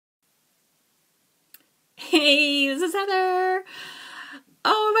Hey, this is Heather.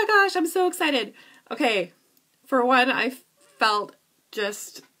 Oh my gosh, I'm so excited. Okay, for one, I felt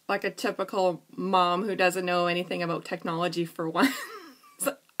just like a typical mom who doesn't know anything about technology for one.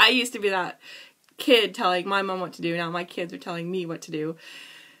 So I used to be that kid telling my mom what to do. Now my kids are telling me what to do.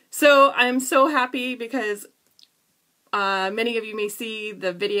 So I'm so happy because many of you may see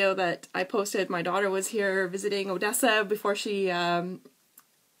the video that I posted. My daughter was here visiting Odessa before she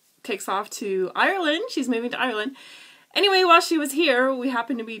takes off to Ireland. She's moving to Ireland. Anyway, while she was here, we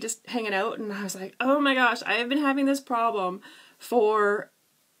happened to be just hanging out, and I was like, oh my gosh, I have been having this problem for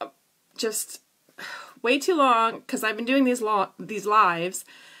just way too long, because I've been doing these lives,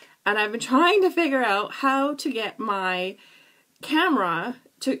 and I've been trying to figure out how to get my camera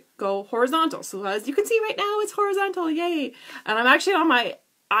to go horizontal. So as you can see right now, it's horizontal, yay! And I'm actually on my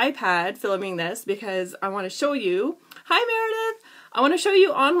iPad filming this because I want to show you, hi Meredith! I want to show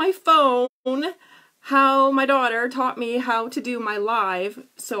you on my phone how my daughter taught me how to do my live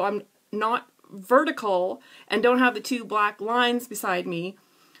so I'm not vertical and don't have the two black lines beside me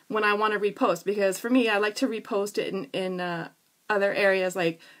when I want to repost, because for me I like to repost it in other areas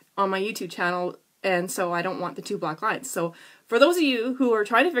like on my YouTube channel, and so I don't want the two black lines. So for those of you who are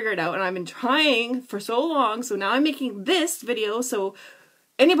trying to figure it out, and I've been trying for so long, so now I'm making this video so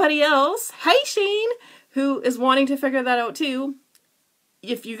anybody else, hi Shane, who is wanting to figure that out too,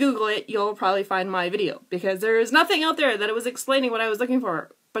 if you Google it, you'll probably find my video, because there is nothing out there that was explaining what I was looking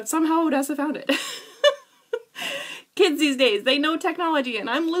for, but somehow Odessa found it. Kids these days, they know technology and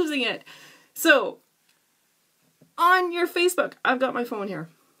I'm losing it. So, on your Facebook, I've got my phone here.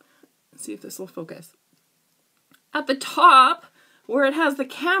 Let's see if this will focus. At the top, where it has the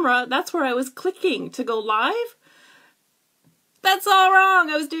camera, that's where I was clicking to go live. That's all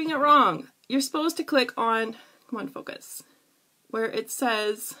wrong. I was doing it wrong. You're supposed to click on, come on, focus, where it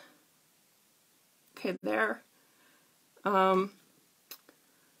says, okay, there,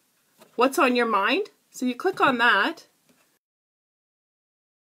 what's on your mind? So you click on that.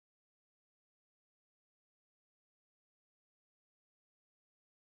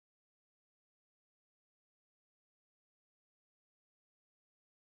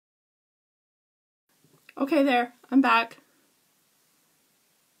 Okay, there, I'm back.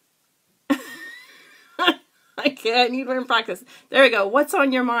 I need more practice. There we go. What's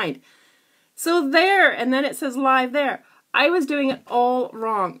on your mind? So there, and then it says live there. I was doing it all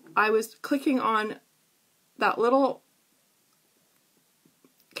wrong. I was clicking on that little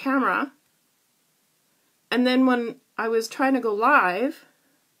camera, and then when I was trying to go live,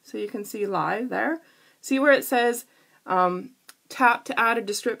 so you can see live there, see where it says tap to add a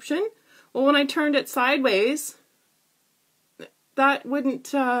description? Well, when I turned it sideways, that wouldn't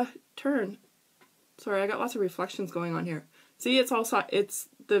turn. Sorry, I got lots of reflections going on here. See, it's all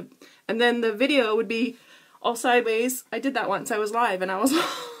and then the video would be all sideways. I did that once. I was live and I was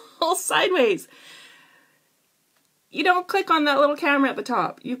all sideways. You don't click on that little camera at the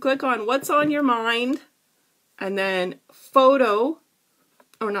top. You click on what's on your mind, and then photo,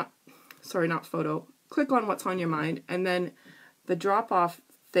 or not, sorry, not photo. Click on what's on your mind, and then the drop-off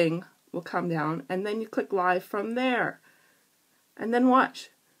thing will come down, and then you click live from there. And then watch.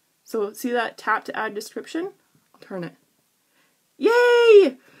 So see that tap to add description? I'll turn it.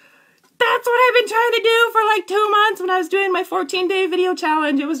 Yay! That's what I've been trying to do for like 2 months when I was doing my 14-day video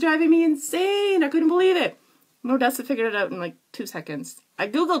challenge. It was driving me insane. I couldn't believe it. Odessa figured it out in like 2 seconds. I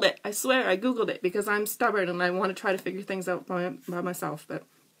Googled it. I swear I Googled it because I'm stubborn and I want to try to figure things out by myself. But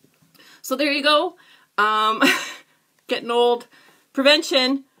so there you go. Getting old.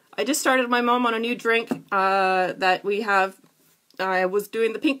 Prevention. I just started my mom on a new drink that we have. I was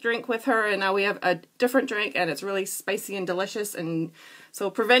doing the pink drink with her, and now we have a different drink, and it's really spicy and delicious. And so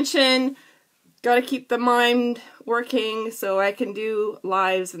prevention, got to keep the mind working so I can do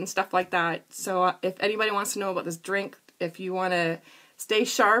lives and stuff like that. So if anybody wants to know about this drink, if you want to stay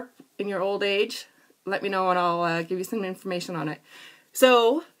sharp in your old age, let me know and I'll give you some information on it.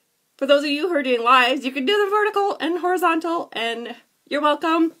 So for those of you who are doing lives, you can do the vertical and horizontal, and you're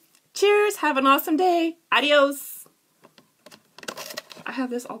welcome. Cheers, have an awesome day. Adios. I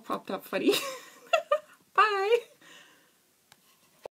have this all propped up funny.